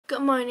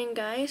Good morning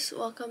guys,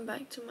 welcome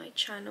back to my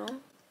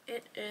channel.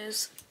 It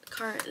is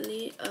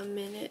currently a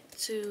minute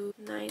to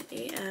 9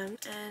 a.m.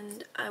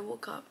 and I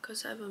woke up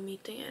because I have a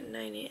meeting at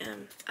 9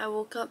 a.m. I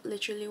woke up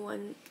literally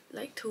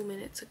 2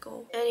 minutes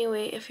ago.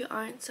 Anyway, if you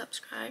aren't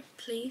subscribed,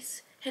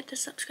 please hit the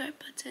subscribe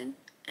button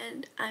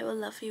and I will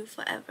love you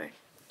forever.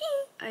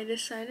 I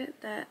decided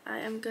that I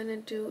am gonna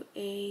do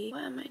a...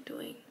 what am I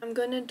doing? I'm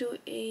gonna do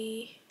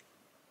a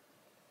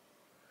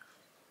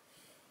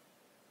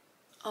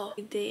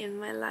day in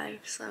my life,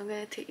 so I'm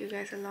gonna take you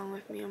guys along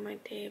with me on my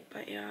day.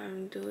 But yeah,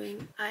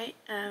 I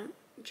am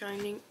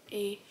joining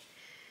a...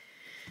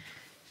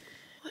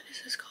 what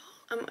is this called?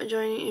 I'm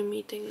joining a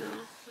meeting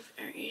now with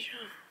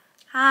AirAsia.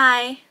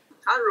 Hi!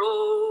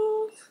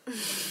 Hello!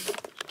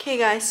 Okay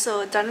guys,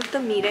 so done with the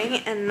meeting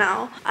and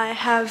now I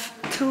have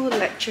 2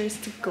 lectures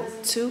to go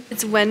to.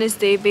 It's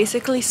Wednesday,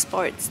 basically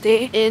sports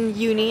day in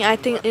uni. I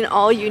think in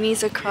all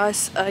unis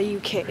across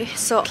UK.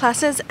 So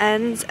classes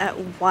ends at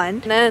 1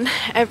 and then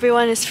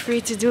everyone is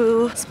free to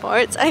do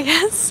sports, I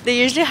guess. They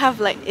usually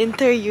have like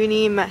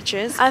inter-uni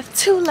matches. I have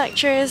 2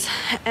 lectures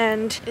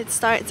and it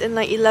starts in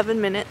like 11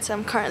 minutes.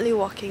 I'm currently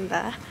walking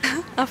there.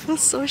 I feel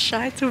so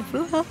shy to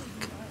vlog.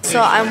 So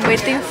I'm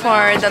waiting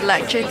for the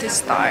lecture to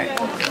start.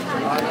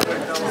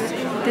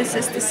 This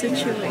is the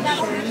situation.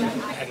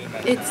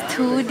 It's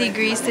 2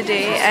 degrees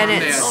today and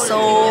it's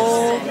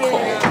so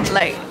cold,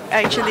 like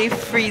actually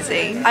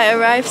freezing. I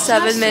arrived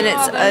 7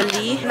 minutes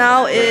early.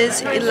 Now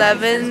is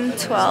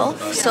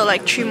 11:12, so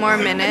like 3 more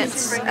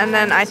minutes and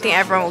then I think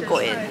everyone will go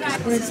in.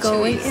 We're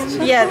going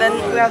in? Yeah, then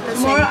we have the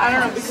same. I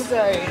don't know because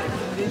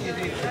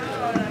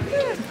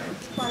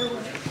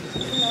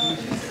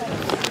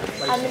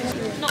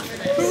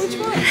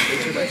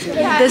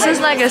This is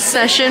like a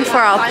session for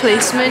our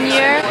placement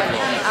year,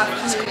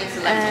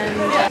 and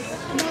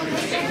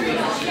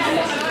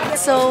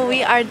so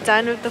we are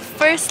done with the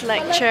first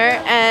lecture,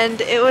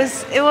 and it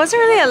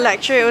wasn't really a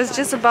lecture, it was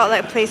just about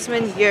like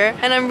placement year,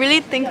 and I'm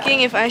really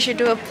thinking if I should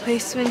do a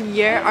placement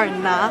year or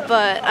not,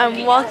 but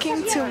I'm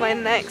walking to my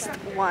next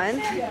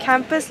one.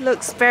 Campus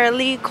looks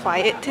fairly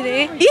quiet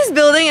today. East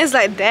building is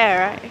like there,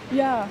 right?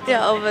 Yeah,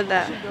 over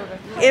there.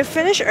 It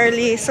finished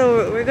early,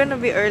 so we're gonna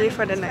be early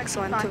for the next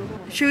one too.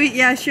 Should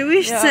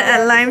we sit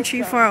at Lime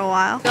Tree for a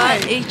while?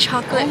 Got a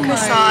chocolate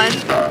croissant.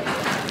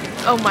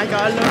 oh my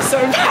god, I'm so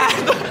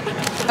bad.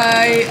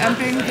 I am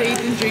paying for eat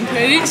and drink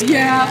credits.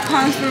 Yeah,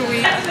 pounds per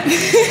week.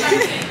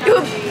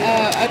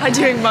 I'm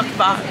doing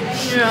mukbang.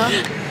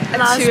 Yeah.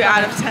 2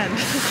 out of 10.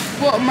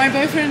 Well, my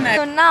boyfriend and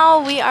So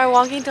now we are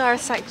walking to our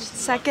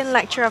second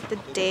lecture of the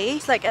day.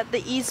 It's like at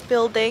the East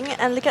building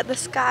and look at the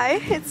sky.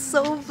 It's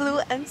so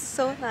blue and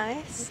so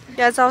nice.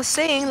 Yeah, as I was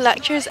saying,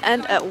 lectures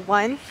end at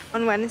 1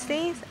 on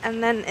Wednesdays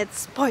and then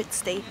it's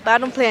sports day. But I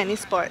don't play any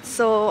sports,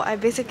 so I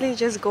basically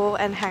just go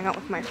and hang out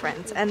with my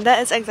friends. And that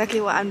is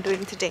exactly what I'm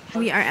doing today.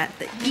 We are at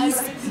the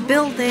East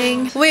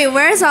building. Wait,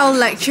 where's our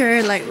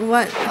lecture? Like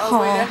what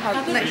hall?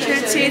 Lecture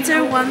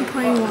theater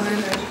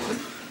 1.1.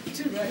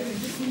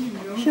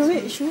 Should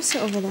we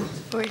sit over there?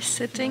 We're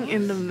sitting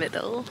in the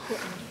middle.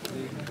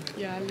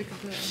 yeah, look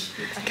at that.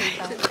 Okay,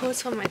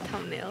 pose for my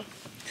thumbnail.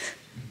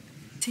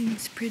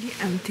 Seems pretty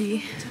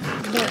empty.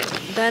 But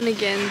then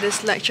again,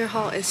 this lecture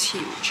hall is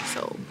huge,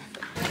 so...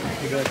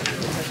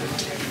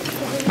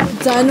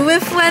 Done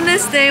with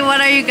Wednesday. What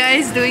are you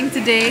guys doing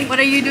today? What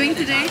are you doing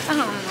today? I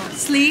don't know.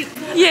 Sleep?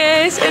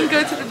 Yes, and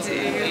go to the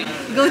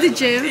gym. Go to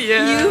gym?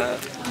 Yeah. You?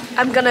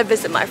 I'm gonna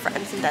visit my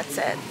friends and that's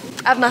it.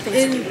 I have nothing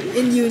to do.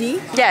 In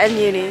uni? Yeah, in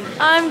uni.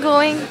 I'm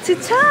going to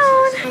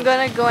town. I'm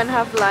gonna go and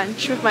have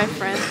lunch with my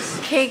friends.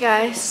 Okay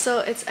guys, so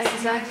it's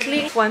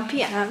exactly 1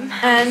 p.m.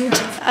 and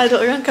ada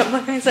orang kat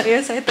belakang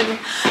saya tengah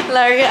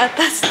lari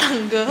atas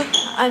tangga.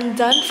 I'm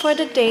done for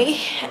the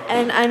day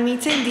and I'm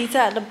meeting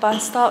Dita at the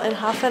bus stop in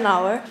half an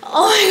hour.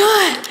 Oh my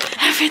god!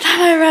 Every time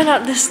I run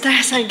up the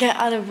stairs, I get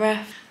out of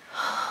breath.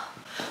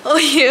 Oh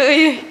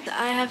yeah.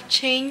 I have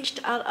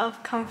changed out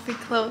of comfy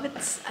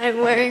clothes. I'm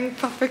wearing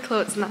proper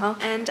clothes now.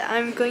 And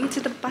I'm going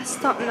to the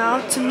bus stop now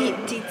to meet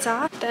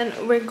Dita. Then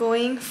we're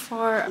going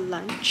for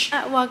lunch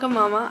at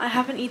Wagamama. I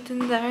haven't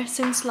eaten there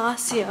since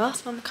last year,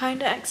 so I'm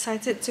kind of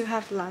excited to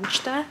have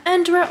lunch there.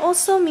 And we're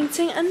also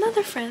meeting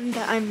another friend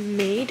that I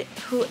made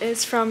who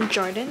is from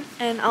Jordan.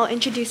 And I'll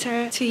introduce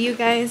her to you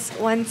guys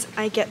once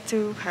I get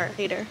to her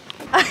later.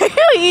 Are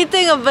you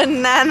eating a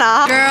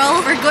banana?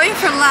 Girl, we're going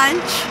for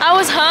lunch. I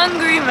was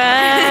hungry,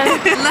 man.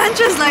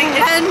 Lunch is like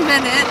 10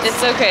 minutes.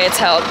 It's okay, it's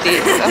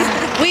healthy.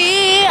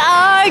 We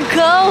are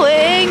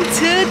going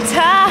to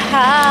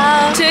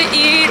town To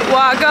eat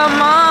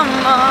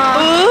Wagamama.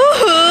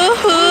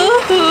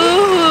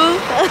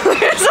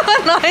 We're so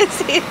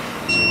noisy.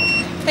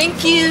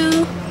 Thank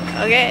you.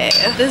 Okay,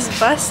 this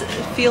bus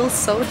feels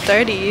so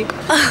dirty.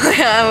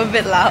 Yeah, I'm a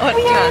bit loud.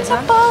 We are in a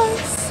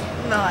bus.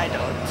 No, I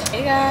don't.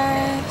 Hey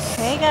guys.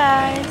 Hey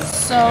guys.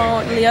 So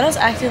Leona's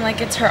acting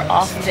like it's her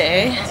off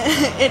day.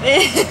 It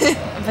is.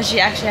 But she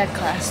actually had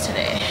class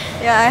today.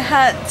 Yeah, I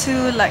had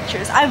 2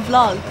 lectures. I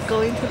vlogged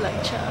going to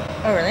lecture.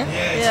 Oh really?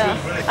 Yeah.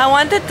 I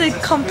wanted to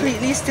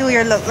completely steal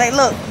your look. Like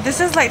look,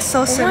 this is like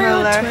so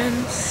similar.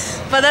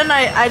 Twins. But then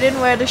I didn't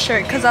wear the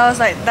shirt because I was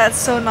like, that's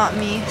so not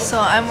me. So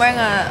I'm wearing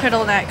a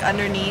turtleneck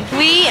underneath.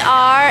 We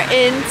are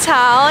in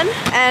town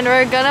and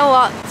we're gonna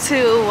walk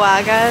to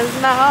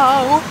Wagas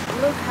now.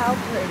 Look how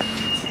pretty.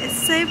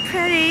 It's so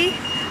pretty.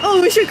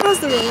 Oh, we should cross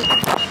the road.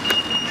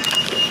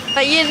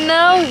 But you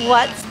know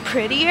what's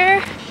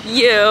prettier?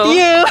 You.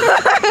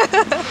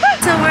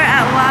 So we're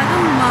at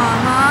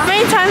Wagamama. How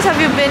many times have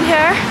you been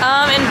here?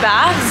 In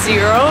Bath,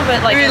 0,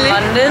 but like Really? in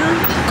London,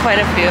 quite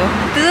a few.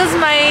 This is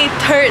my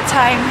 3rd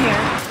time here.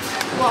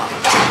 What?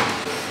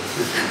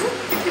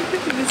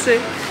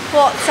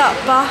 What's up,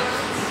 Bath?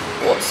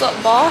 What's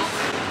up, Bath?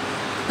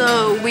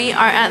 So we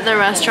are at the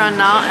restaurant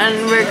now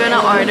and we're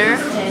gonna order.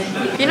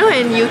 You know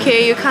in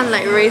UK you can't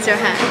like raise your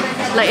hand.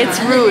 Like it's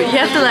rude. You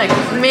have to like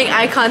make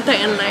eye contact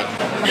and like.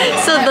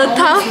 So the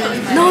tough.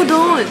 No,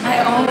 don't.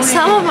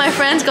 Some of my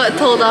friends got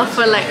told off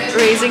for like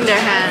raising their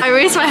hand. I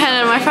raised my hand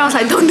and my friend was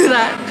like, don't do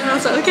that. And I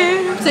was like,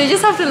 okay. So you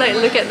just have to like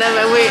look at them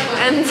and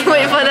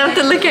wait for them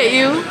to look at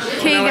you.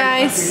 Okay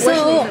guys,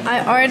 so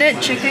I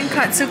ordered chicken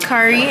katsu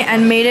curry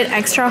and made it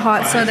extra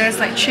hot so there's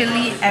like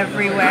chili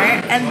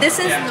everywhere. And this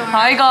is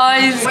Hi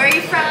guys. Where are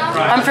you from?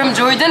 I'm from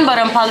Jordan, but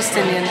I'm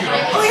Palestinian.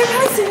 Oh, you're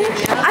Palestinian?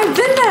 I've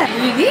been there.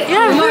 Really?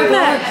 Yeah, I've been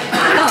there.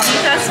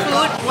 Fast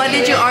food. What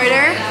did you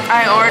order?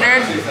 I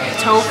ordered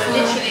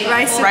tofu,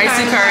 Rice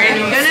ricey curry.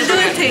 You gonna do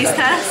a taste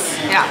test?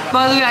 Yeah.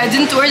 By the way, I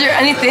didn't order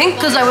anything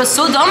because I was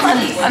so dumb, and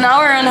an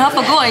hour and a half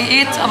ago I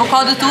ate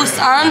avocado toast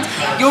and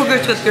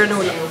yogurt with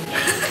granola.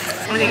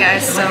 Okay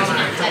guys, so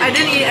I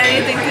didn't eat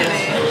anything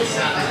today.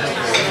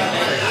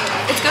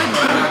 It's good.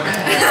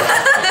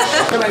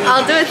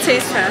 I'll do a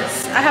taste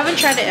test. I haven't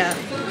tried it yet.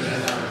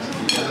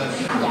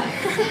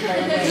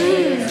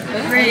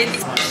 Great.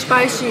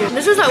 Spicy.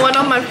 This is like one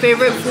of my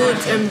favorite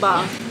foods in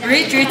Bath.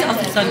 Rate out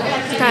of 10.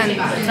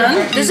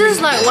 10. This is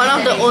like one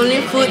of the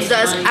only foods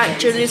that's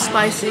actually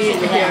spicy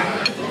here.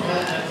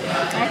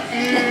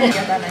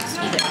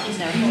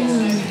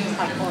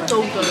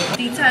 So good.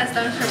 Dita has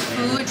done her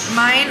food.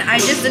 Mine, I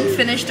just didn't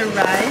finish the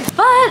rice.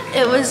 But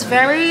it was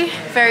very,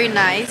 very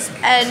nice.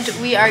 And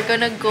we are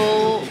gonna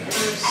go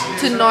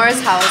to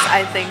Nora's house,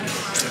 I think.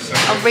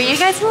 I'll bring you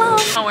guys along.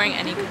 I'm not wearing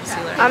any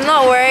concealer. I'm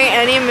not wearing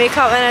any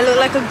makeup and I look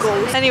like a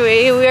ghost.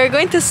 Anyway, we are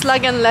going to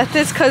Slug and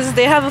Lettuce because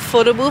they have a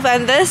photo booth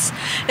and this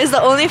is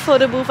the only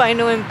photo booth I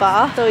know in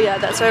Bath. So yeah,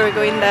 that's why we're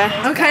going there.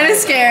 I'm kind of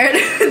scared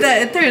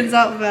that it turns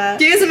out bad.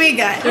 Excuse me,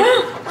 guys.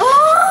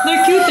 Oh!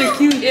 They're cute, they're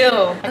cute.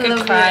 Ew. I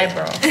could cry, it.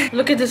 bro.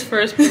 Look at this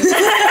first piece.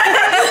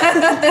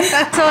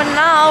 So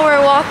now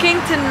we're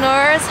walking to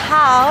Nora's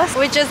house,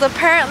 which is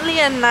apparently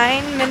a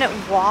 9-minute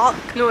walk.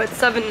 No, it's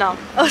 7 now.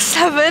 Oh,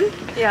 7?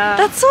 Yeah.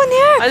 That's so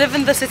near. I live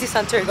in the city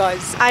center,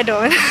 guys. I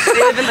don't.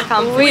 They live in the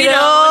campus. We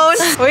don't.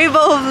 We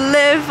both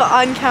live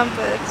on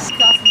campus.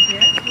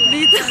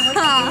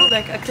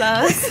 Like a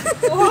class.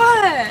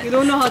 What? You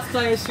don't know how to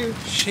tie a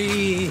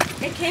shoe.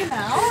 It came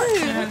out?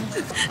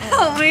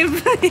 Help me,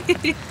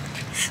 please.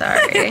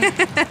 Sorry.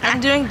 I'm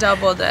doing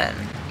double then.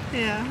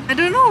 Yeah. I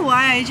don't know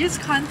why, I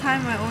just can't tie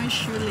my own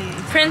shoelace.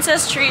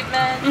 Princess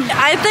treatment.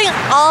 I think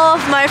all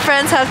of my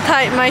friends have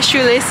tied my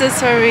shoelaces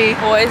for me.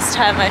 Boys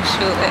tie my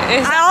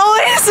shoelace. I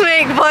always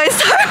make boys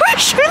tie my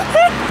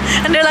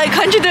shoelace. And they're like,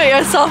 can't you do it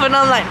yourself? And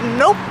I'm like,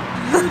 nope.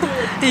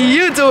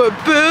 You do it,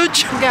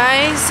 bitch.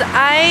 Guys,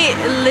 I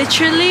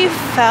literally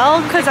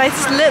fell because I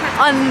slipped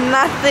on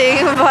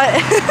nothing, but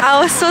I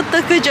was so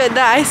takajut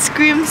that I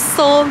screamed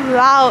so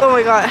loud. Oh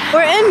my god.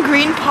 We're in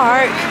Green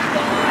Park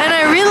and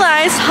I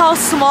realized how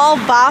small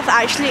Bath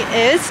actually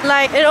is.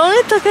 Like, it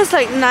only took us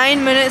like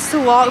 9 minutes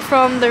to walk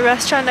from the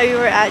restaurant that we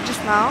were at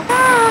just now.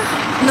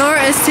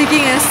 Nora is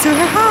taking us to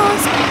her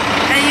house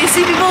and you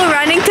see people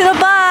running to the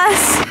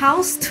bus.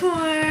 House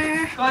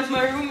tour. Guys,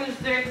 my room is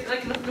dirty.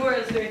 Like, the floor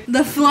is dirty.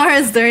 The floor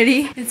is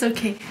dirty. It's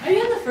okay. Are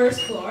you on the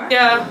first floor?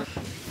 Yeah.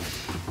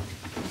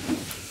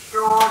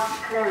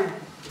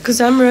 Cause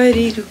I'm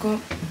ready to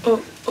go.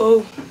 Oh,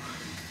 oh.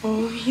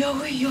 Oh, yo,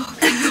 yo, yo,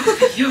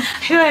 yo. I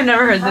feel like I've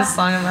never heard this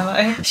song in my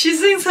life. She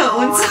sings her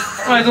own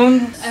song. I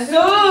don't.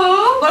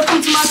 Hello!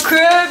 Welcome to my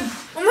crib!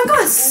 Oh my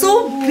god, it's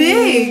so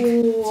big!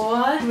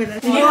 What?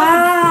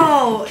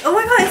 Wow! Oh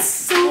my god, it's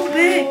so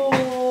big!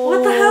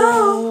 What the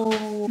hell?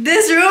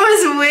 This room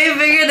is way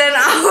bigger than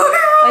our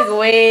room! Like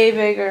way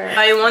bigger.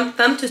 I want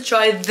them to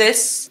try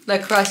this,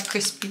 like Rice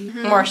Krispie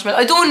marshmallow.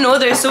 I don't know,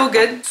 they're so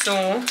good.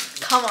 So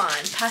come on,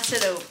 pass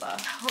it over.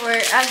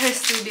 We're at her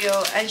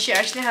studio and she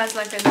actually has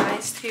like a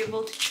nice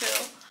table to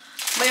chill.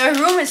 But your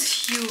room is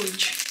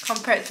huge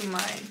compared to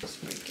mine. Just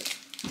break it.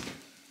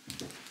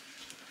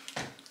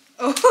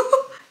 Oh,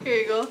 here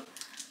you go.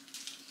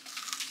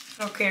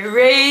 okay,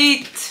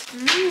 rate.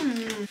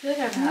 I feel like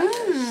I've had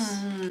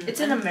this. It's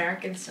an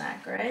American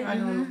snack, right? I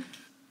don't know.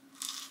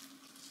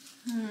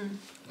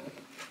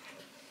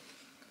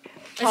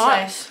 It's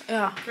nice.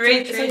 Yeah.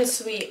 Rate, It's like a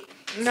sweet.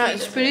 No,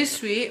 it's pretty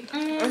sweet.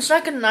 It's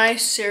like a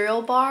nice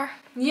cereal bar.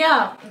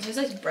 Yeah, it tastes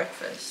like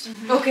breakfast.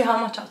 Okay, how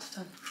much out of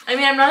 10? I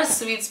mean, I'm not a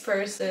sweets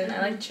person.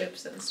 I like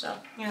chips and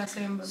stuff. Yeah,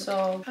 same.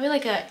 So probably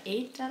like a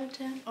 8 out of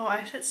 10. Oh,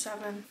 I said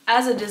 7.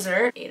 As a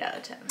dessert, 8 out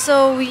of 10.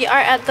 So we are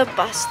at the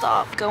bus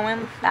stop.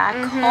 Going back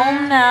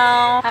home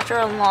now after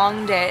a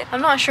long day.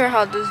 I'm not sure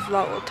how this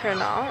vlog will turn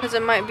out because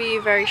it might be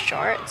very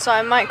short. So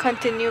I might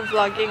continue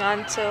vlogging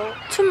until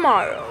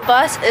tomorrow.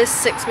 Bus is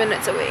 6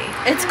 minutes away.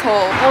 It's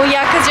cold. Oh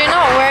yeah, because you're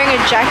not wearing a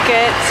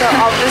jacket, so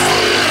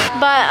obviously.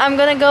 But I'm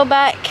gonna go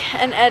back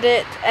and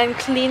edit and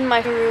clean my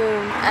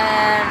room.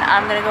 And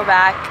I'm gonna go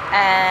back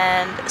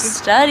and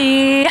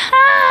study.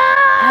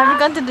 I haven't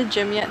gone to the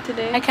gym yet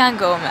today. I can't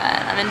go,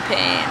 man. I'm in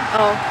pain.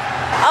 Oh.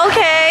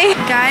 Okay.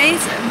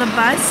 Guys, the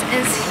bus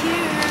is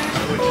here.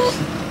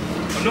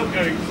 I'm not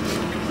going.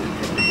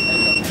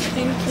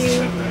 Thank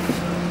you.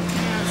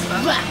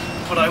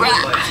 But I would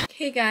like.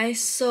 Hey guys,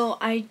 so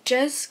I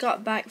just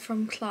got back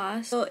from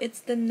class. So it's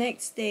the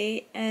next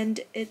day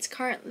and it's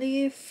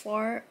currently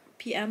 4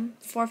 p.m.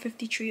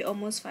 4:53,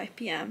 almost 5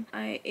 p.m.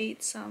 I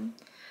ate some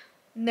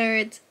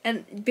nerds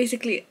and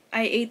basically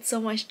I ate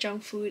so much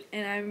junk food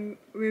and I'm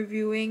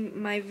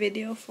reviewing my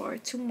video for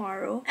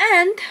tomorrow.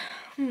 And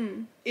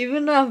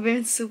even though I've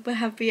been super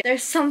happy,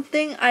 there's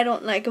something I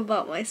don't like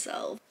about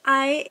myself.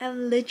 I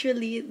am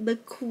literally the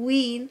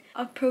queen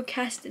of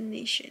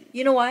procrastination.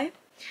 You know why?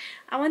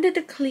 I wanted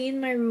to clean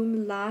my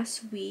room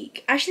last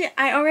week. Actually,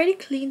 I already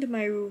cleaned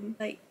my room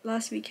like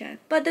last weekend.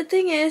 But the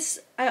thing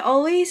is, I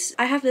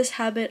have this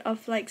habit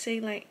of like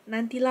saying like,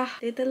 nanti lah,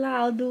 later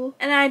lah, I'll do.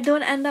 And I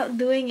don't end up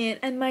doing it.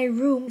 And my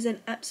room is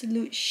an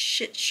absolute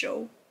shit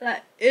show.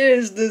 Like, it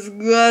is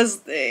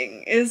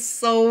disgusting. It's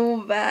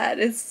so bad.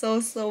 It's so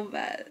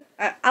bad.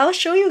 I'll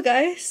show you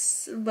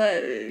guys,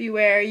 but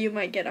beware, you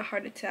might get a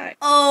heart attack.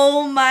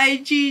 Oh my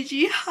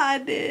Gigi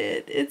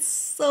Hadid. It's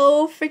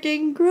so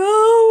freaking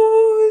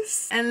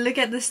gross. And look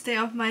at the state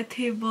of my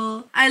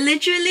table. I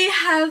literally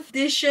have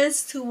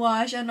dishes to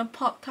wash and a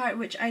Pop-Tart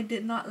which I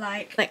did not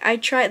like. Like, I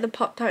tried the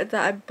Pop-Tart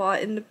that I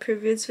bought in the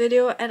previous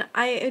video and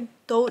I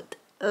don't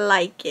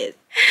like it.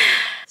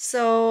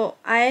 So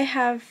I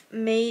have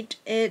made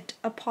it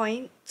a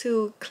point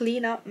to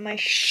clean up my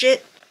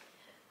shit,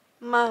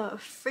 my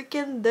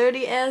freaking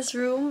dirty ass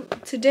room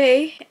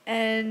today.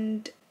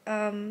 And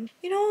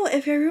you know,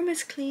 if your room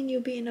is clean,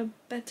 you'll be in a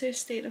better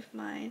state of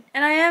mind.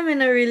 And I am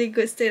in a really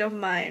good state of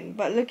mind,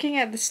 but looking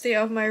at the state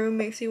of my room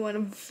makes me want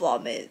to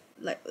vomit.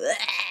 Like, bleh.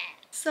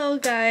 So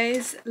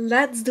guys,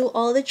 let's do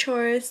all the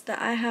chores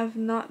that I have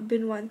not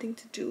been wanting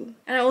to do.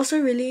 And I also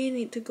really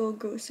need to go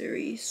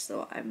groceries,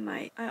 so I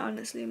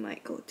honestly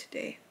might go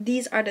today.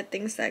 These are the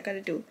things that I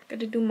gotta do.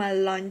 Gotta do my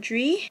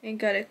laundry, and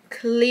gotta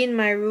clean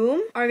my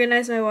room,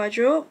 organize my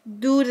wardrobe,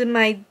 do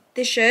my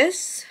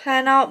dishes,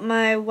 plan out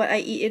my what I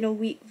eat in a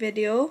week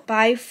video,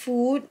 buy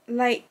food.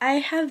 Like, I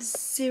have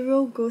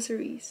 0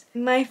 groceries.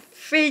 My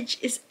fridge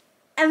is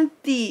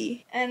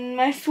empty, and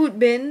my food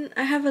bin,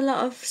 I have a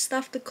lot of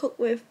stuff to cook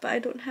with, but I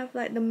don't have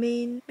like the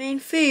main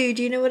food,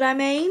 you know what I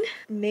mean?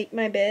 Make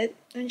my bed.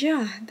 And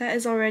yeah, that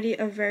is already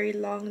a very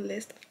long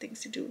list of things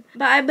to do.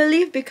 But I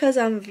believe because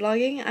I'm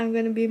vlogging, I'm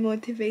gonna be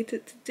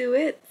motivated to do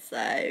it. So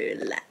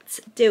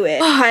let's do it.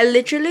 Oh, I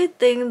literally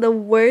think the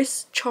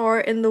worst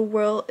chore in the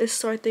world is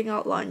sorting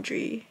out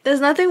laundry.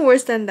 There's nothing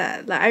worse than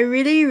that. Like, I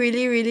really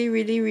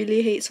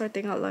hate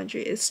sorting out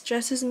laundry. It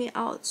stresses me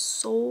out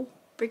so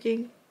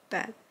freaking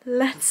bad.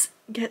 Let's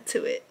get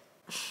to it.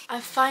 I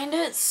find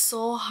it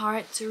so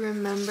hard to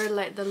remember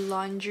like the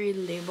laundry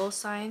label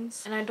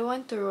signs, and I don't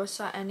want to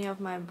rosak any of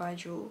my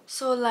baju.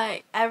 So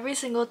like every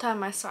single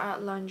time I sort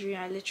out laundry,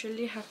 I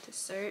literally have to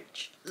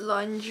search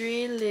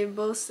laundry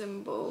label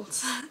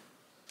symbols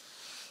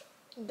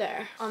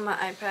there on my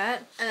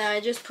iPad, and then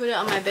I just put it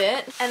on my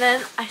bed and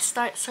then I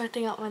start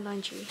sorting out my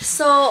laundry.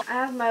 So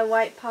I have my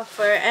white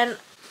puffer, and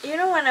you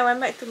know, when I went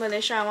back to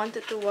Malaysia, I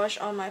wanted to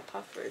wash all my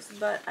puffers,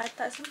 but I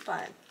tak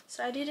sempat.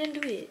 So I didn't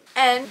do it.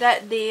 And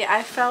that day, I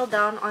fell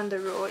down on the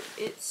road.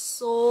 It's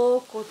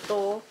so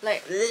kotor.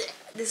 Like, bleh,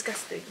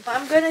 disgusting. But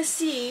I'm gonna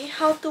see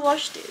how to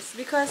wash this,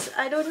 because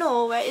I don't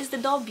know where is the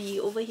Dobby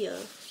over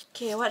here.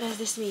 Okay, what does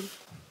this mean?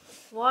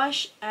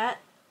 Wash at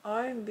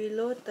or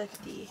below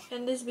 30.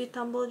 Can this be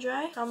tumble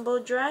dry? Tumble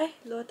dry,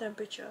 low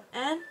temperature.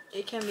 And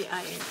it can be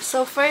ironed.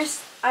 So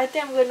first, I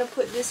think I'm gonna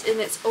put this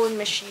in its own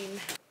machine.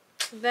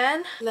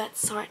 Then let's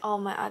sort all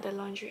my other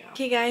laundry out.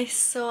 Okay guys,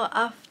 so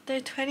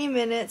after 20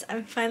 minutes,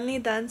 I'm finally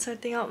done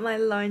sorting out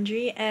my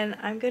laundry, and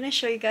I'm gonna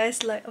show you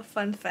guys like a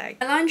fun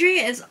fact. My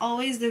laundry is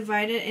always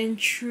divided in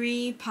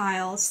 3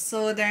 piles.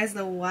 So there's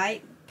the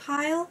white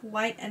pile,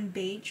 white and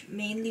beige,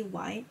 mainly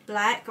white,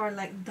 black or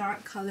like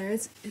dark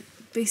colors.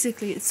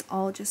 Basically, it's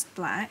all just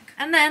black.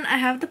 And then I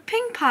have the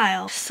pink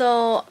pile.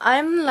 So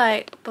I'm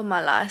like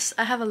pemalas.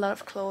 I have a lot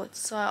of clothes,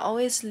 so I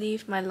always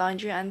leave my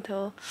laundry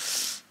until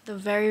the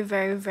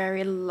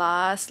very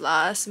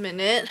last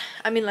minute.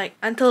 I mean, like,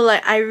 until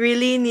like I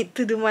really need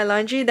to do my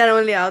laundry, then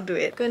only I'll do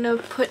it. Gonna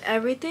put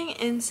everything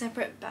in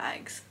separate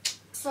bags.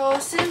 So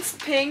since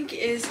pink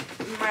is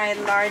my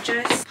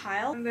largest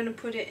pile, I'm gonna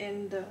put it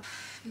in the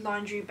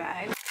laundry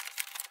bag.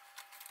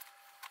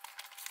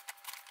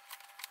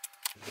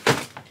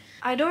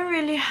 I don't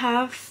really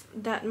have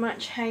that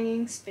much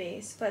hanging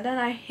space, but then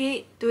I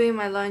hate doing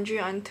my laundry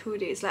on 2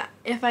 days. Like,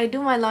 if I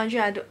do my laundry,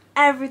 I do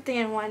everything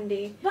in 1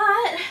 day.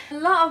 But a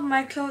lot of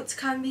my clothes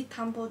can't be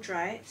tumble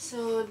dried,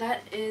 so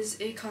that is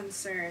a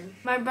concern.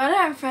 My brother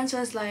and friends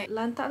was like,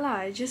 lantak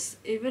lah, just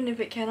even if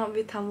it cannot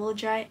be tumble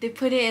dried, they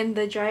put it in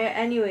the dryer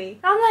anyway.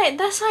 I'm like,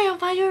 that's why your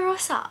baju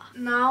rosak.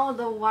 Now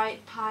the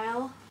white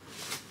pile.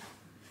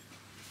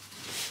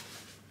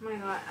 Oh my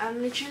god,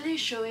 I'm literally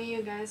showing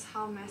you guys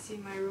how messy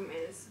my room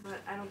is, but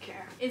I don't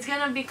care. It's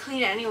gonna be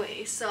clean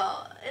anyway,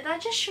 so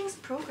that just shows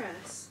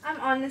progress. I'm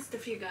honest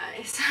with you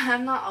guys.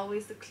 I'm not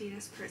always the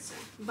cleanest person,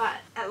 but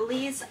at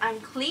least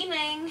I'm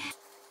cleaning.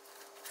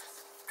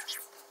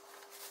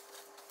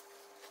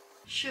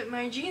 Should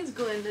my jeans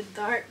go in the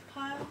dark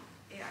pile?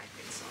 Yeah, I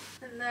think so.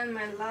 And then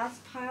my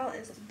last pile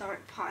is the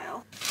dark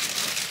pile.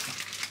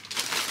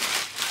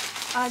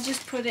 I'll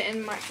just put it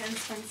in Marks and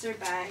Spencer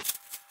bag.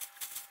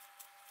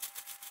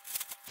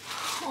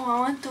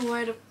 Oh,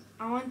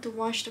 I want to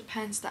wash the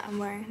pants that I'm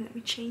wearing. Let me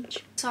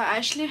change. So I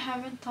actually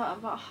haven't thought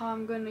about how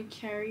I'm gonna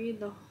carry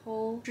the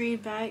whole 3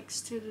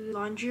 bags to the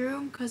laundry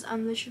room because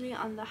I'm literally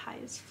on the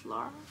highest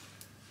floor.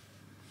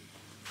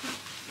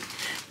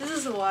 This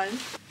is one.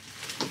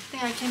 I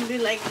think I can do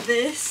like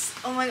this.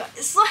 Oh my god,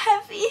 it's so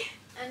heavy.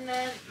 And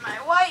then my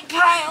white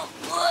pile.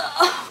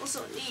 Ugh.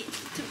 Also need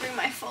to bring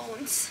my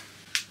phones.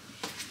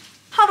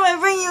 How do I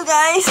bring you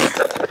guys?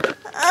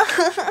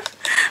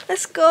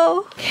 Let's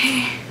go.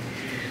 Okay.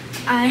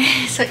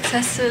 I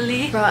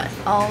successfully brought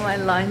all my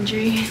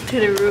laundry to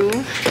the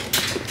room.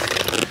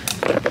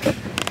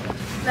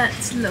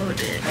 That's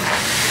loaded.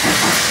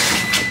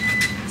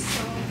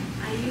 So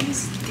I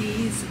use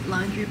these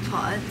laundry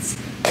pods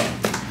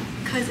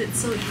because it's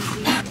so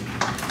easy.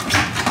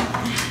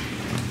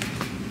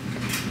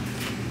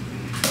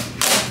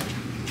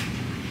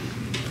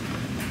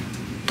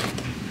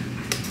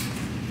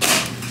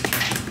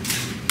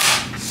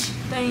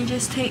 Then you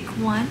just take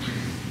one.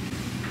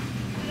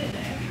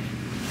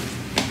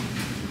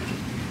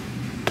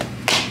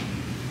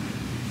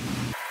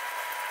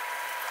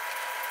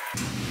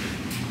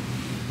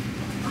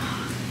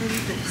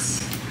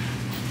 This.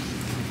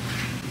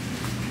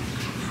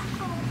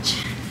 Ouch.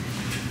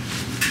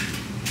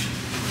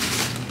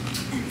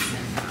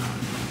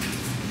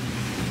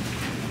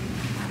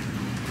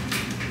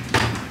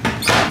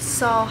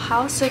 So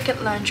how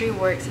Circuit Laundry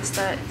works is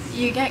that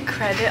you get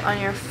credit on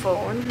your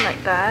phone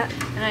like that,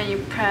 and then you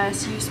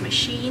press use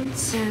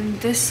machines, and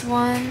this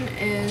one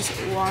is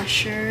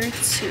washer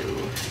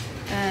 2,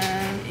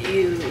 and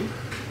you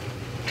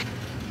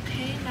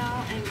pay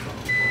now and go.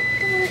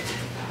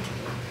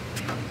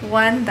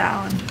 One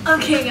down.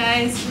 Okay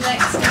guys,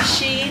 next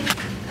machine.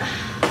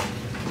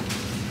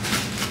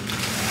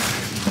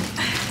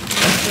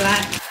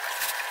 Black.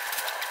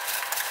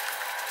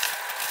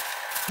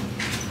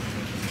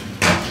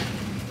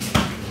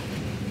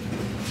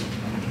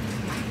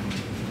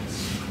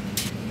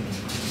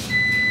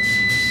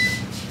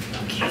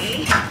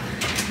 Okay.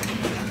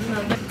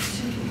 Another 2.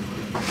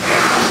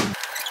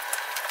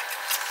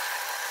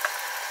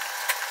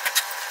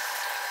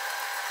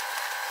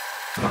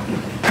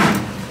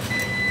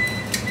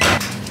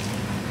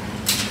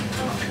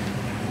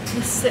 The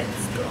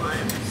 6th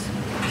one.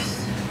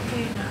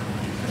 Wait now.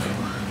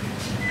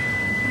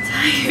 I'm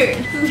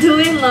tired.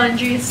 Doing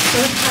laundry is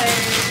so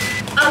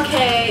tired.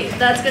 Okay,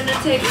 that's gonna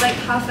take like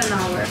half an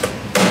hour.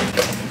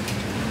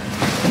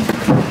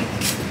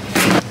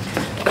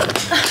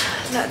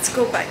 Let's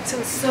go back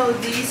to. So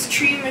these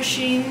 3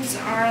 machines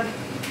are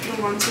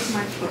the ones with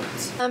my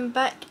clothes. I'm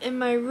back in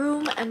my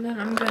room, and then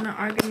I'm gonna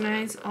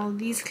organize all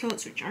these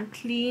clothes which are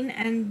clean,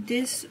 and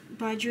this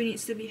baju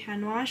needs to be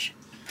hand washed.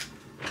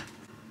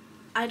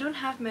 I don't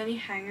have many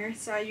hangers,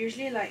 so I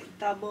usually like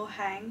double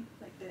hang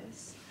like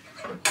this.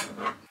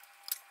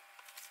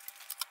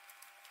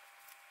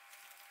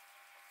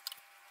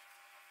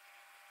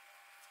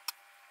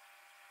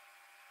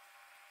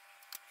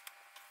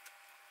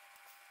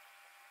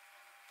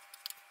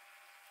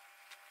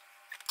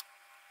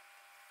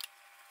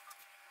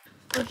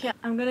 Okay,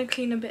 I'm gonna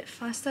clean a bit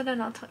faster,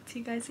 then I'll talk to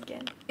you guys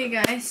again. Okay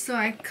guys, so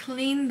I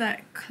cleaned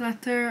that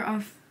clutter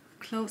of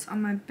clothes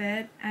on my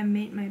bed. I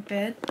made my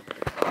bed.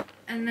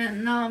 And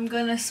then now I'm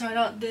gonna sort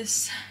out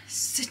this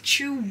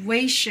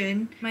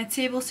situation. My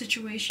table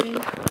situation.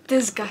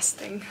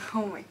 Disgusting.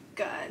 Oh my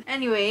god.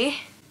 Anyway,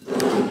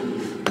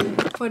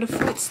 for the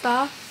food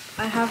stuff,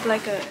 I have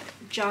like a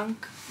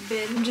junk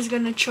bin. I'm just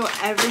gonna throw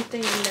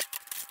everything in there.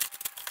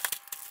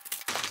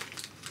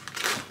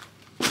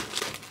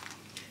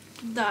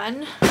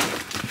 Done.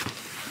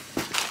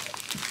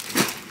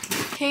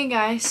 Hey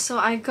guys, so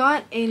I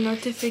got a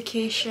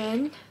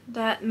notification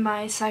that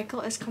my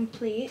cycle is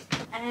complete,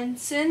 and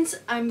since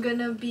I'm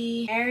gonna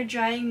be air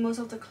drying most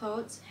of the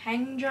clothes,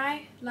 hang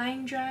dry,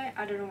 line dry,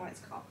 I don't know what it's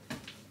called,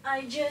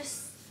 I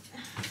just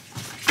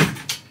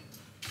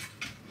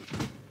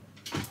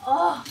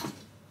why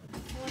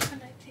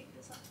can't I take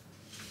this off?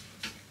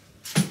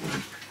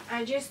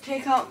 I just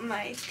take out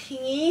my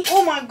thingy.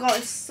 Oh my god,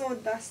 it's so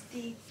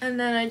dusty. And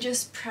then I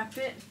just prep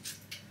it.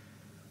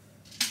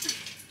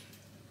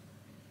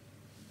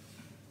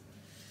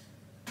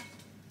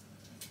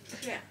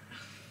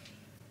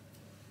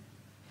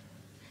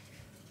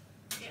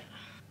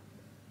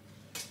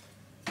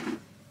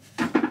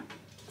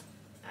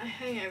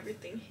 hang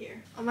everything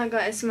here. Oh my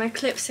god, it's my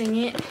clip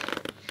singing.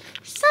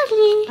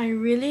 Sorry! I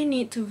really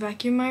need to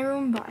vacuum my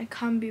room, but I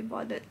can't be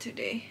bothered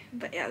today.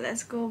 But yeah,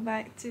 let's go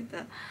back to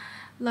the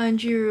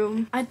laundry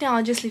room. I think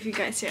I'll just leave you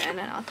guys here and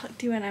then I'll talk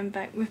to you when I'm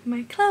back with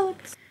my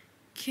clothes.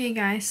 Okay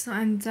guys, so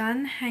I'm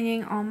done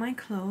hanging all my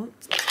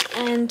clothes.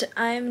 And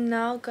I'm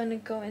now gonna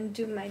go and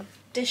do my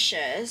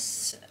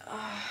dishes.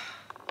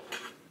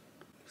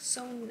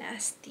 So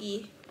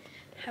nasty.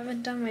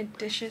 Haven't done my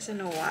dishes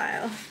in a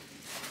while.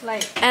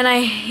 And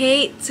I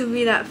hate to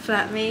be that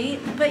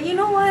flatmate, but you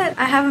know what?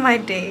 I have my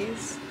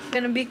days. I'm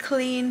gonna be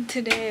clean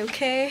today,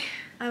 okay?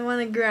 I want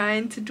to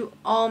grind to do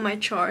all my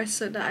chores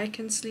so that I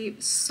can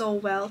sleep so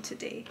well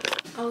today.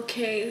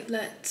 Okay,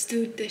 let's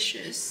do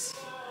dishes.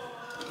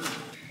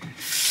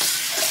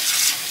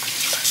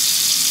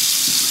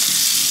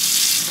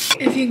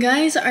 If you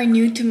guys are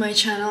new to my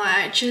channel,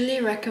 I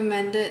actually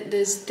recommended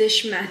this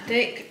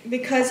Dishmatic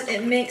because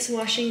it makes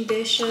washing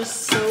dishes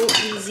so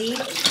easy,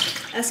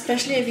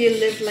 especially if you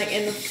live like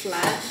in a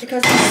flat,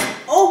 because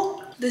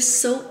the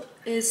soap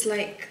is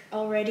like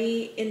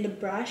already in the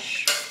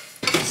brush.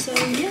 So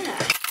yeah.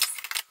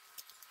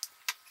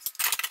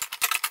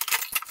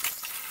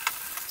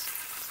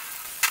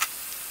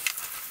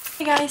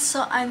 Hey guys,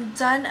 so I'm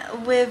done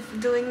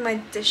with doing my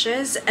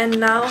dishes and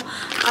now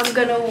I'm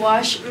gonna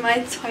wash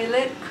my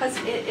toilet because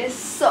it is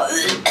so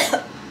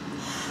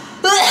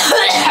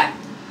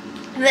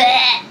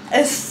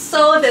it's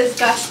so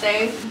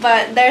disgusting,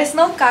 but there's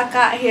no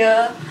caca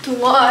here to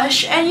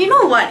wash. And you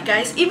know what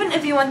guys, even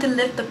if you want to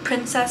live the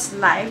princess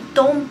life,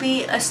 don't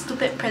be a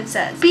stupid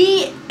princess,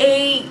 be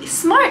a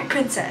smart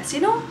princess,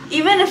 you know?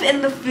 Even if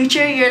in the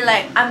future you're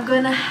like, I'm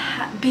gonna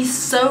be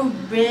so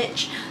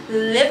rich,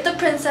 live the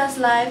princess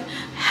life,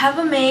 have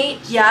a maid,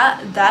 yeah,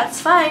 that's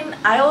fine.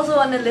 I also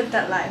want to live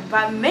that life,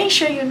 but make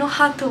sure you know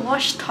how to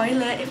wash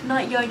toilet. If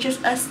not, you're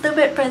just a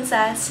stupid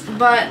princess.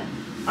 But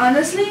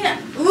honestly,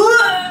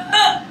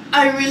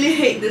 I really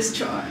hate this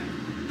chore.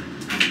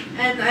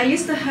 And I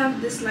used to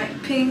have this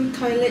like pink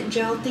toilet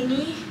gel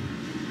thingy.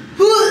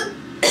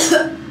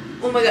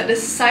 Oh my god, the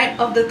sight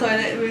of the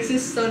toilet makes me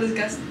so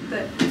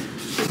disgusted.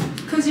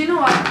 Cause you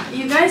know what?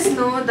 You guys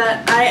know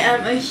that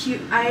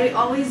I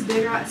always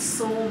berak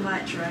so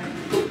much, right?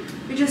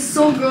 Which is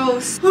so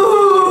gross.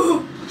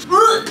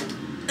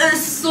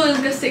 It's so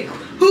disgusting.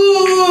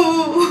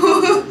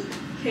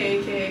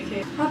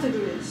 Okay. How to do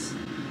this?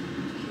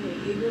 Okay,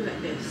 you do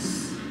like this.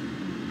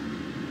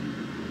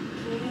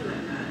 Okay,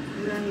 like that.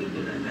 And then you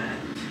do like that.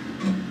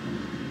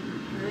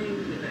 And then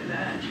you do like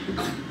that.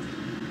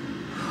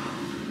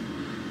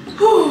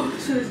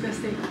 So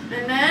disgusting.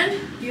 And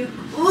then you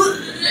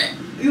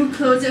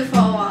close it for a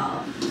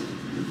while.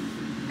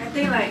 I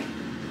think like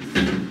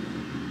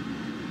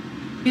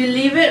you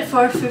leave it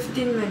for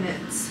 15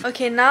 minutes.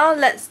 Okay, now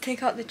let's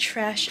take out the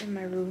trash in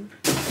my room.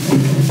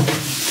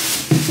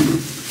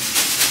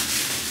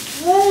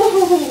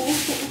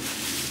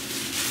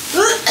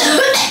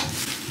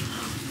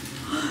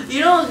 You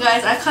know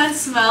guys, I can't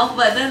smell,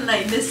 but then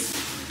like this,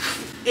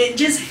 it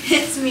just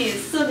hits me.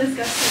 It's so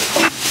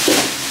disgusting.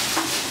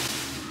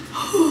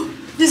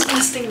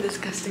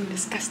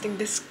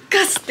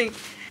 Disgusting.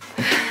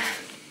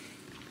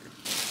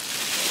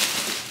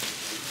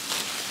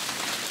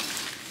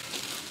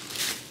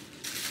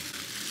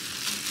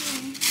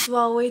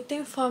 While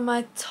waiting for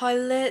my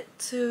toilet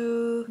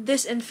to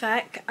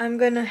disinfect, I'm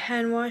gonna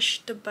hand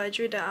wash the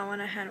baju that I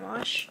wanna hand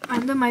wash.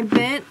 Under my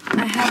bed,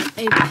 I have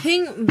a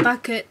pink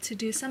bucket to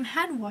do some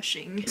hand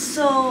washing.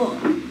 So,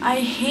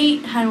 I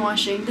hate hand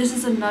washing. This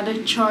is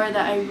another chore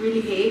that I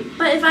really hate.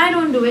 But if I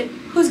don't do it,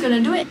 who's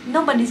gonna do it?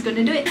 Nobody's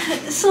gonna do it.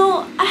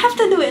 So, I have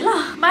to do it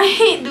lah. I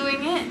hate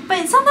doing it.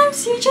 But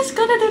sometimes you just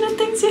gotta do the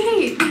things you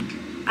hate.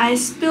 I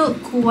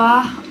spilled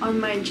kuah on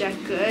my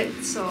jacket,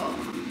 so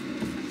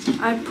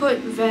I put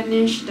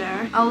vanish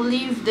there. I'll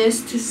leave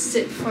this to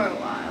sit for a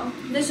while.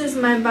 This is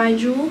my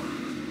baju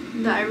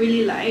that I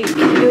really like.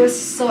 It was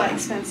so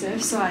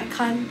expensive, so I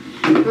can't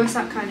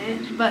rosakkan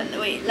it. But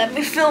wait, let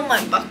me fill my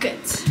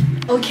bucket.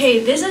 Okay,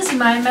 this is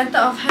my method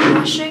of hand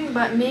washing,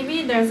 but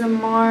maybe there's a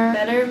more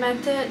better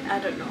method. I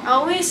don't know. I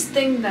always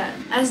think that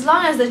as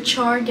long as the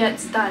chore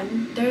gets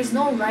done, there's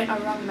no right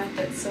or wrong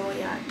method. So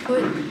yeah, I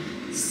put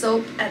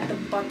soap at the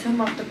bottom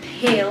of the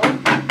pail.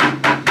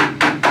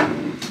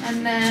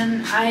 And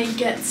then I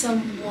get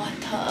some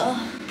water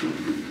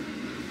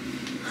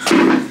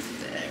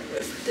there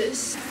with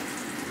this,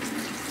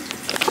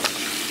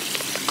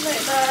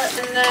 like that.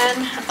 And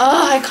then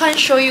I can't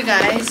show you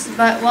guys,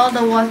 but while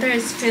the water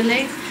is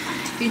filling,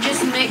 you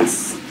just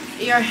mix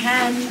your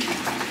hand,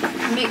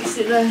 mix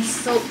the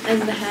soap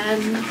in the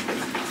hand.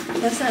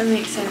 Does that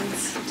make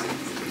sense?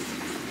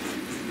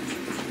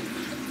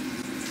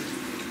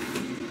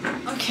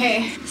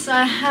 Okay, so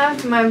I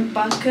have my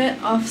bucket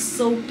of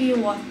soapy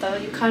water.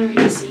 You can't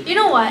really see. You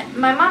know what?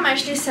 My mom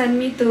actually sent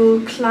me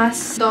to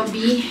class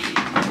Dobby.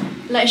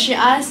 Like she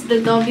asked the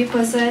Dobby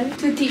person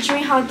to teach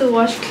me how to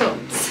wash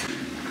clothes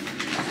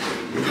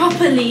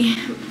properly.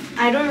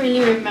 I don't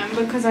really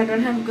remember because I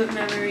don't have good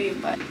memory,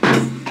 but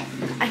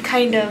I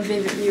kind of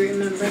vividly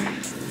remember.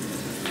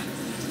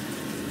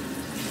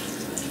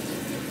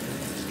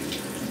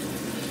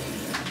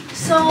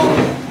 So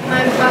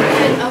my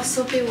bucket of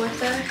soapy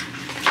water.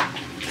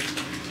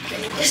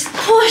 Just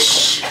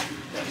push!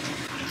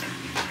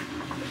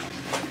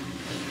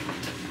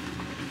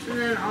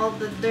 And then all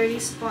the dirty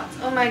spots.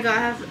 Oh my god,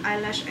 I have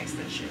eyelash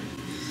extension.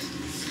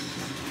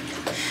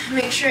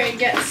 Make sure it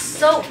gets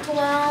soaked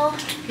well.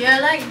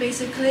 You're like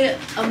basically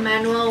a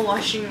manual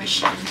washing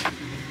machine.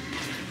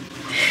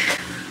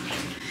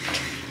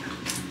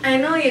 I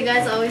know you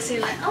guys always say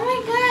like, oh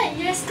my god,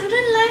 your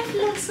student life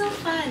looks so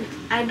fun.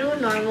 I do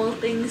normal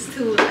things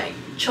too, like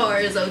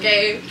chores,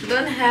 okay?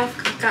 Don't have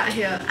caca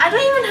here. I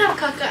don't even have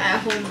caca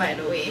at home, by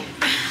the way.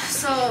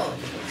 So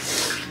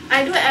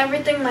I do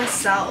everything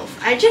myself.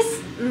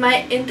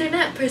 My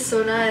internet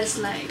persona is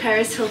like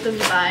Paris Hilton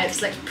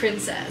vibes, like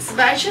princess.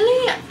 But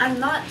actually, I'm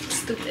not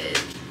stupid.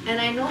 And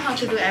I know how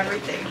to do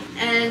everything.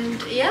 And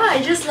yeah,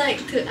 I just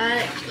like to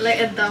act like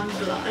a dumb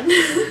blonde.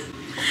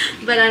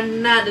 But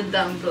I'm not a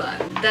dumb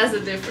blonde. That's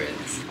the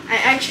difference. I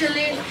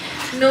actually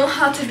know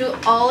how to do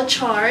all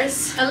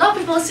chores. A lot of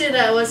people say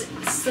that it was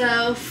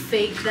so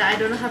fake that I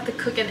don't know how to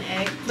cook an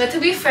egg. But to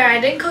be fair, I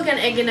didn't cook an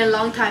egg in a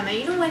long time. And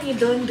you know when you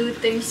don't do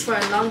things for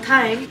a long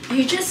time,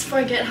 you just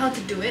forget how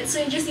to do it. So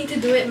you just need to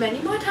do it many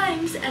more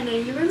times and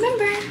then you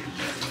remember.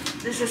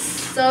 This is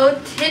so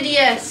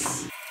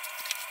tedious.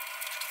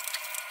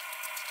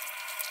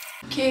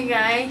 Okay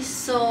guys,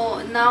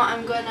 so now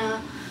I'm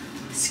gonna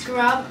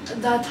scrub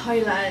the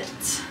toilet.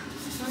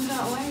 Oh my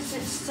god, why is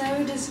it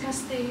so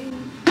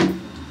disgusting?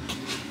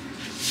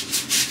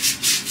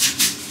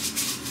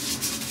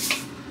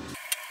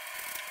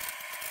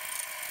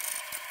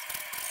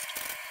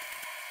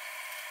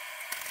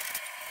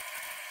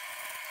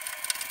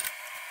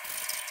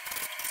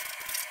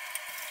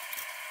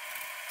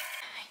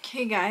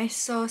 Okay guys,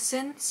 so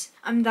since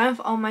I'm done with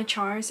all my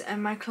chores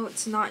and my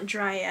clothes not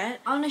dry yet,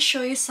 I want to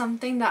show you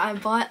something that I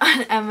bought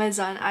on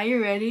Amazon. Are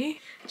you ready?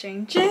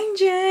 Jing jing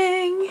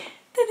jing!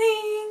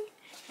 Da-ding!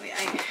 Wait,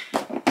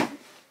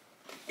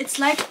 it's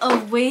like a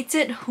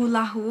weighted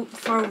hula hoop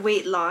for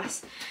weight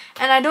loss.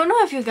 And I don't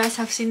know if you guys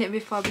have seen it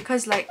before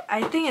because like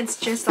I think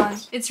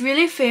it's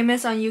really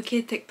famous on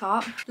UK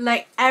TikTok.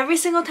 Like every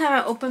single time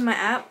I open my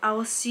app, I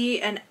will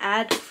see an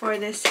ad for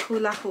this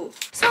hula hoop.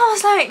 So I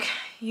was like,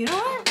 you know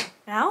what?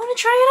 I want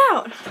to try it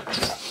out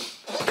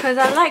because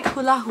I like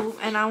hula hoop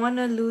and I want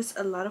to lose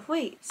a lot of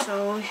weight.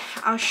 So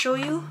I'll show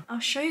you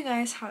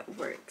guys how it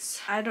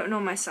works. I don't know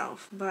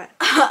myself, but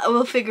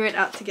we'll figure it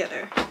out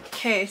together.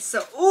 Okay,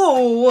 so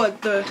oh,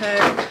 what the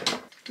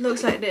heck?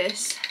 Looks like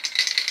this.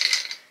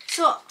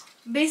 So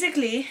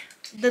basically,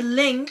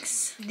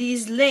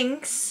 these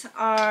links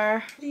are,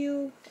 how do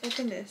you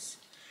open this?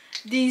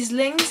 These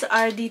links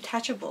are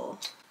detachable.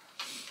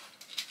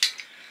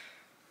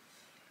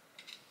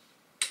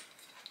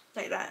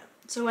 Like that.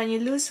 So when you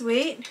lose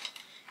weight,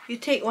 you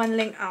take one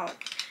link out.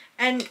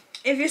 And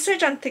if you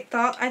search on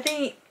TikTok, I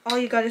think all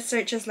you gotta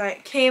search is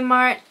like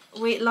Kmart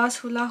weight loss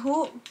hula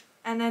hoop,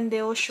 and then they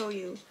will show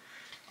you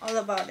all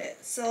about it.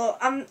 So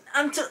I'm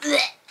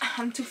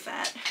too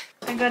fat.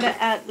 I gotta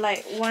add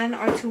like 1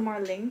 or 2 more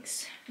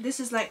links. This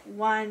is like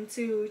 1,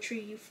 2,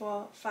 3,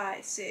 4,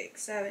 5,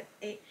 6, 7,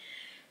 8.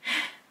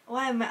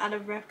 Why am I out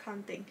of breath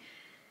counting?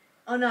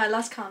 Oh no, I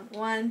lost count.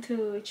 1,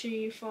 2,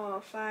 3,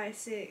 4, 5,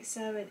 6,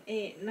 7,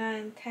 8,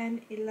 9,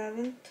 10,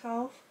 11,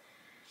 12,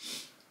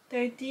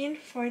 13,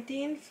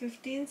 14,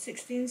 15,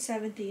 16,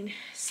 17.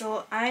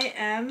 So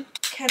can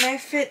I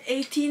fit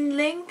 18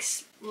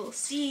 links? We'll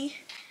see.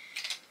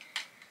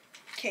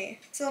 Okay,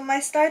 so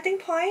my starting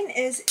point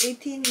is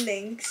 18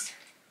 links.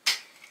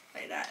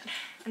 Like that.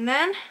 And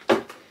then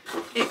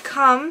it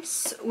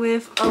comes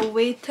with a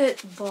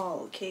weighted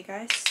ball, okay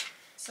guys?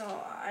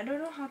 So I don't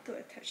know how to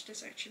attach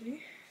this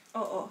actually.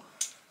 Oh,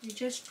 you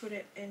just put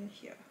it in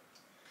here.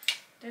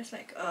 There's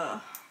like I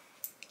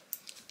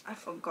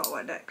forgot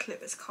what that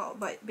clip is called,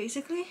 but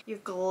basically you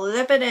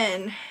clip it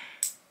in.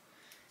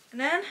 And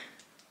then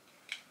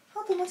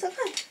how to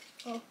masakkan?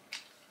 Oh.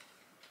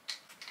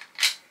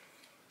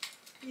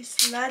 You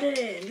slide it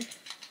in.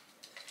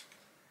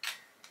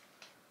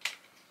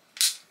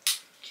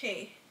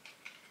 Okay.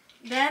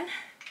 Then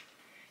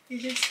you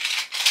just,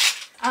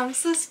 I'm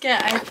so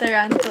scared I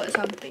terantuk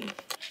something.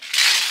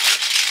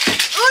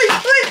 Oi,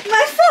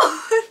 my phone!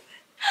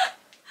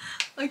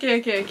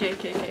 Okay.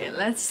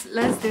 Let's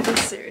do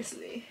this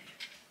seriously.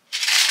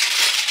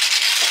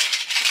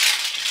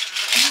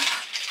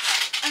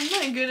 I'm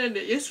not good at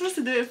it. You're supposed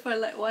to do it for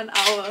like 1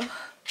 hour.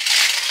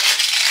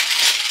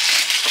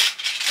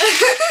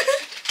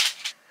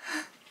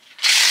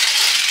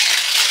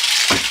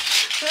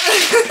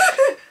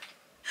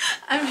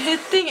 I'm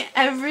hitting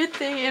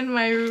everything in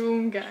my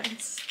room,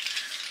 guys.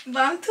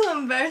 But I'm too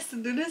embarrassed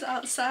to do this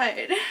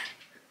outside.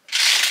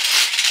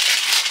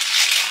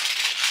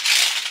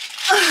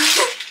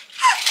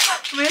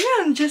 Maybe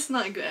I'm just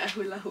not good at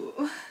hula hoop.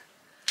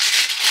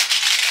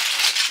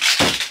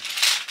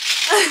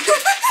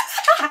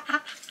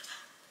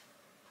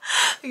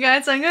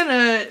 Guys, I'm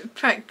gonna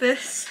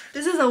practice.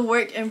 This is a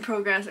work in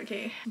progress,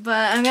 okay?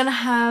 But I'm gonna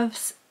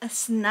have a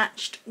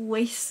snatched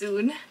waist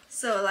soon.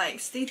 So like,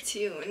 stay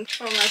tuned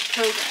for my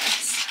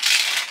progress.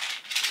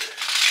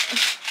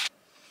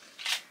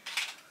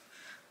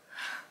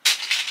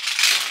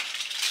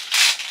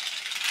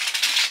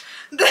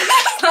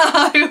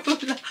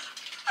 hula.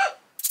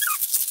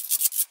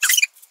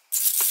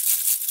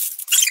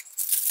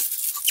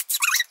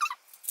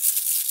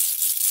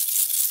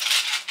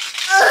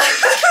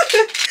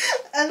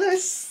 I look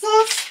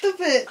so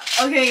stupid.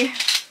 Okay,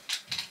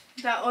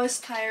 that was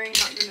tiring,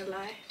 not gonna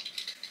lie.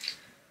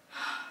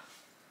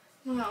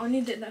 No, I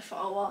only did that for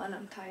a while and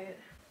I'm tired.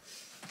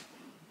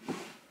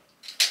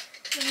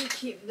 Let me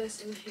keep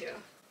this in here.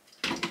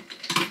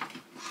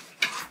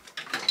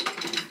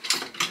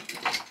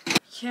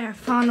 Okay, I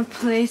found a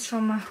place for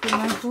my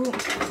hula hoop.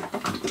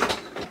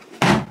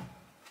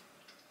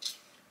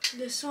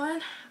 This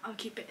one, I'll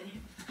keep it in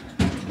here.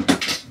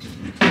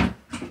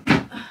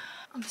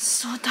 I'm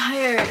so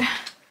tired.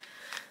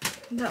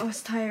 That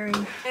was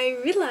tiring. I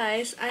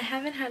realized I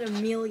haven't had a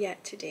meal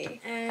yet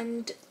today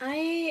and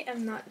I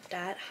am not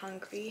that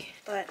hungry,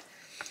 but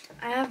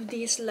I have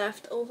these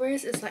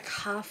leftovers. It's like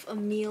half a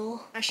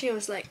meal. Actually, it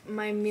was like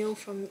my meal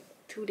from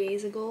 2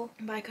 days ago,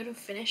 but I couldn't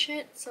finish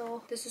it,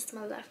 so this is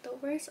my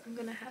leftovers. I'm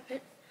gonna have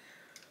it.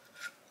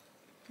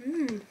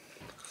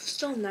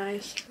 So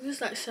nice. This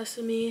is like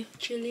sesame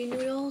chili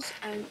noodles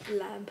and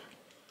lamb.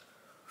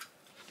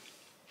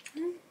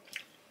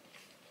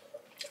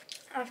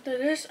 After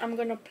this, I'm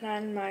gonna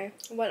plan my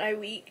what I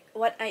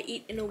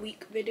eat in a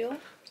week video,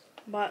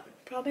 but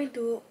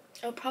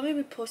I'll probably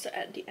be posted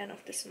at the end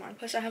of this month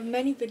because I have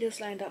many videos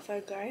lined up for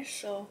you guys,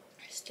 so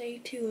stay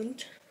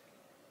tuned.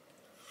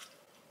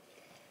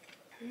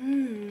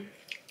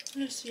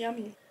 It's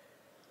yummy.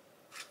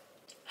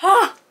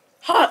 Ha!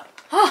 Ha!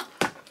 Ha!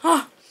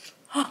 Ha!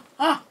 Ha!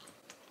 Ha!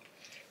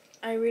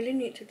 I really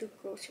need to do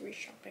grocery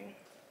shopping.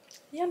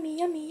 Yummy,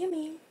 yummy,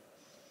 yummy.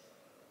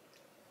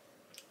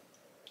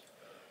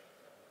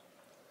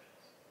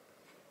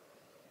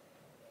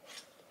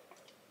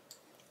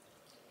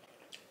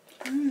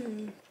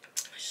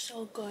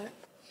 So good.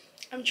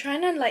 I'm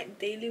trying to like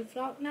daily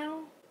vlog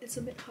now. It's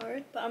a bit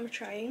hard, but I'm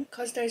trying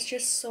because there's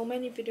just so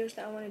many videos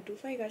that I want to do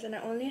for you guys, and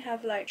I only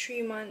have like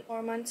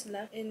 4 months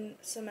left in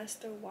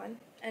semester 1,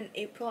 and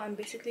April I'm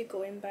basically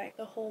going back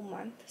the whole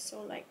month,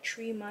 so like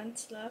 3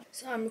 months left.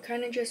 So I'm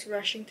kind of just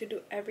rushing to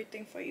do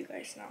everything for you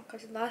guys now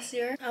because last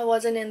year I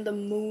wasn't in the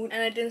mood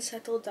and I didn't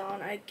settle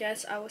down. I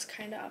guess I was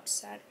kind of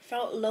upset,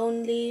 felt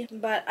lonely,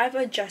 but I've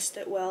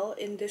adjusted well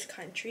in this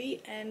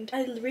country and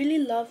I really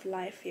love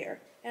life here.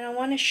 And I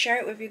want to share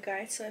it with you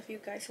guys, so if you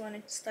guys want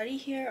to study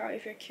here or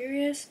if you're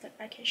curious, like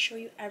I can show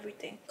you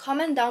everything.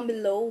 Comment down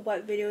below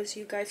what videos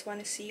you guys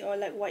want to see or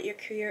like what you're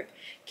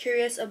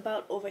curious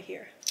about over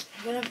here.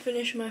 I'm gonna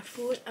finish my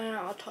food and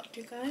I'll talk to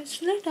you guys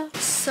later.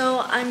 So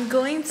I'm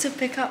going to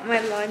pick up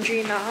my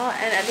laundry now,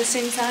 and at the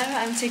same time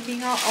I'm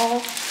taking out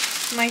all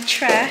my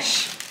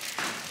trash.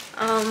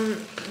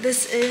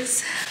 This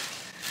is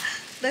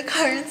the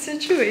current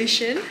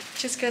situation.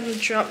 Just gonna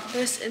drop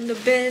this in the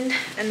bin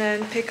and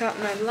then pick up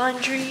my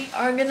laundry,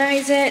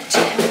 organize it,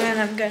 and then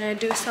I'm gonna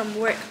do some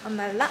work on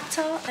my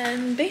laptop,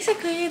 and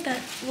basically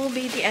that will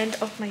be the end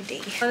of my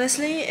day.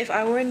 Honestly, if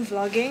I weren't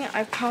vlogging,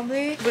 I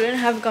probably wouldn't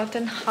have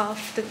gotten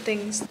half the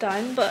things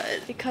done, but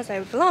because I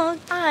vlog,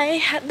 I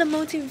had the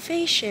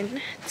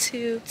motivation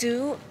to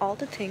do all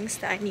the things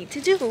that I need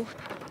to do.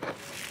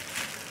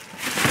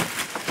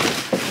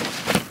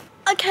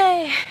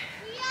 Okay.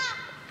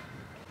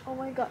 Oh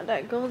my god,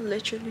 that girl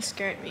literally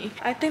scared me.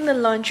 I think the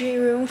laundry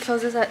room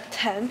closes at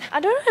 10. I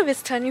don't know if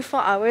it's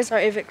 24 hours or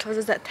if it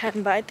closes at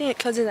 10, but I think it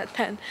closes at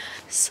 10.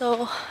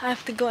 So I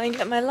have to go and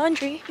get my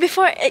laundry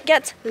before it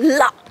gets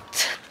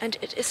locked. And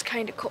it is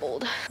kind of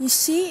cold. You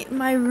see,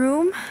 my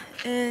room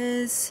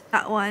is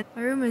that one.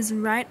 My room is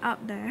right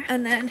up there.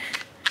 And then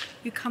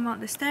you come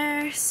out the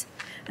stairs.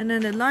 And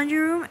then the laundry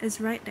room is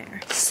right there.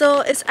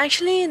 So it's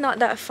actually not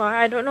that far.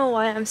 I don't know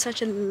why I'm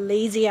such a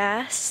lazy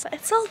ass. But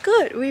it's all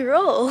good. We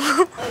roll.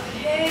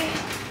 Okay.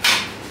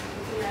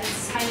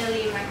 Yes.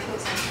 Finally, my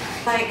clothes are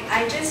dry. Like,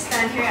 I just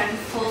stand here and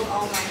fold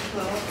all my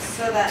clothes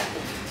so that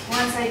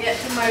once I get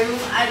to my room,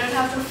 I don't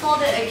have to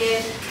fold it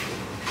again.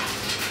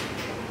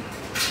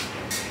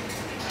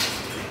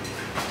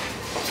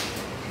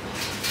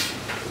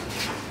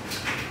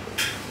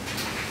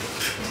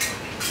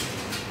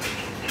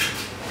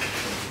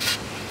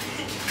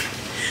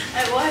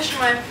 I washed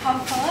my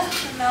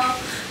puffer and now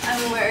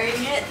I'm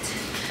wearing it.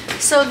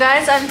 So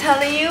guys, I'm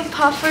telling you,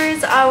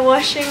 puffers are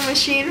washing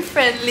machine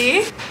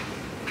friendly.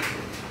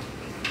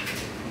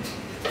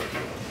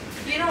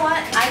 You know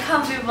what? I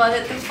can't be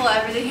bothered to fold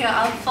everything here.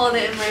 I'll fold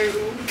it in my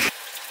room.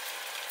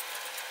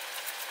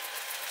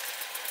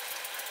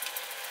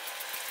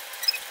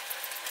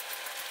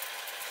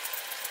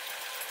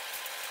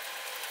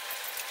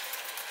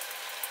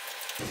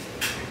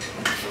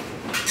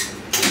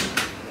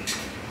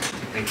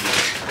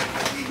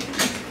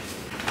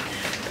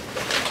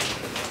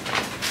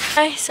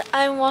 Guys,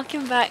 I'm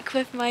walking back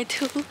with my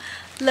 2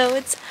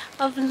 loads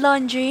of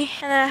laundry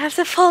and I have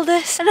to fold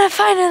this, and then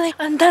finally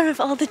I'm done with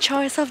all the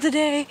chores of the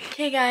day.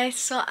 Okay guys,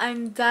 so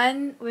I'm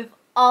done with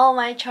all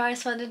my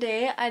chores for the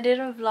day. I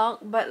didn't vlog,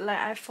 but like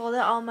I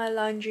folded all my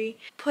laundry,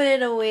 put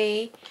it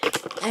away,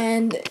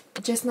 and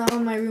just now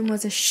my room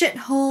was a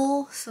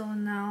shithole. So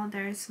now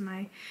there's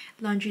my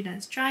laundry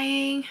that's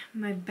drying,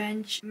 my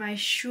bench, my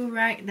shoe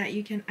rack that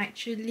you can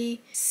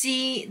actually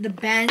see the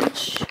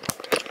bench.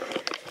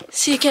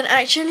 So you can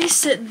actually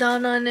sit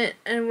down on it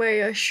and wear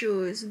your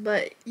shoes,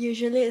 but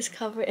usually it's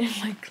covered in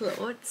my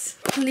clothes.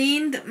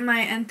 Cleaned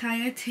my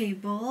entire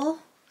table.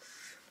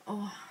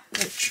 Oh,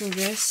 let's through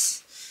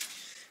this.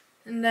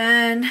 And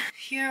then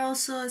here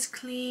also is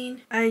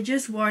clean. I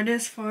just wore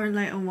this for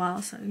like a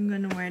while, so I'm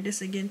gonna wear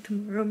this again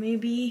tomorrow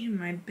maybe.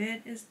 My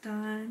bed is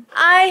done.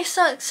 I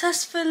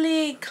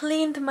successfully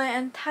cleaned my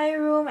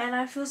entire room and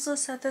I feel so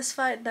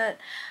satisfied that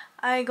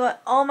I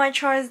got all my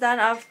chores done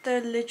after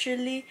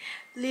literally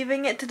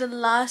leaving it to the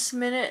last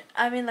minute.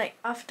 I mean, like,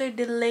 after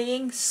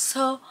delaying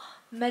so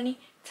many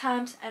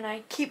times and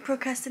I keep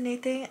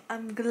procrastinating.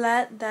 I'm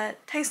glad that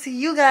thanks to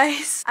you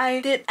guys,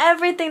 I did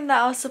everything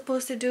that I was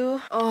supposed to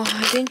do. Oh,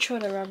 I didn't throw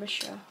the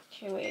rubbish here.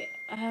 Okay, wait.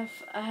 I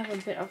have a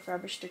bit of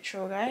rubbish to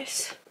throw,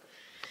 guys.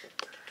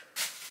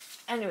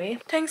 Anyway,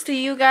 thanks to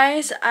you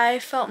guys, I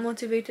felt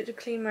motivated to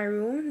clean my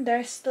room.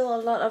 There's still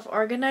a lot of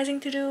organizing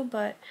to do,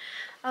 but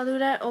I'll do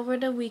that over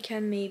the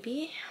weekend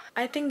maybe.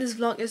 I think this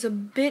vlog is a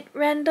bit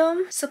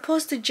random.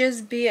 Supposed to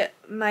just be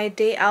my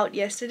day out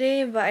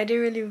yesterday, but I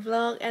didn't really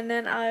vlog, and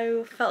then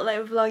I felt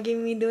like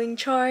vlogging me doing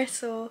chores.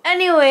 So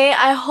anyway,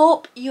 I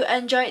hope you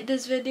enjoyed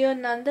this video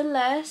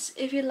nonetheless.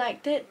 If you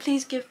liked it,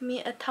 please give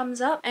me a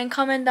thumbs up and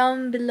comment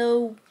down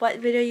below what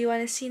video you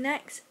want to see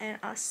next, and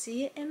I'll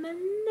see you in my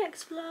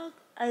next vlog.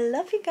 I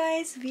love you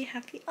guys. Be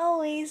happy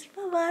always.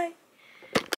 Bye bye.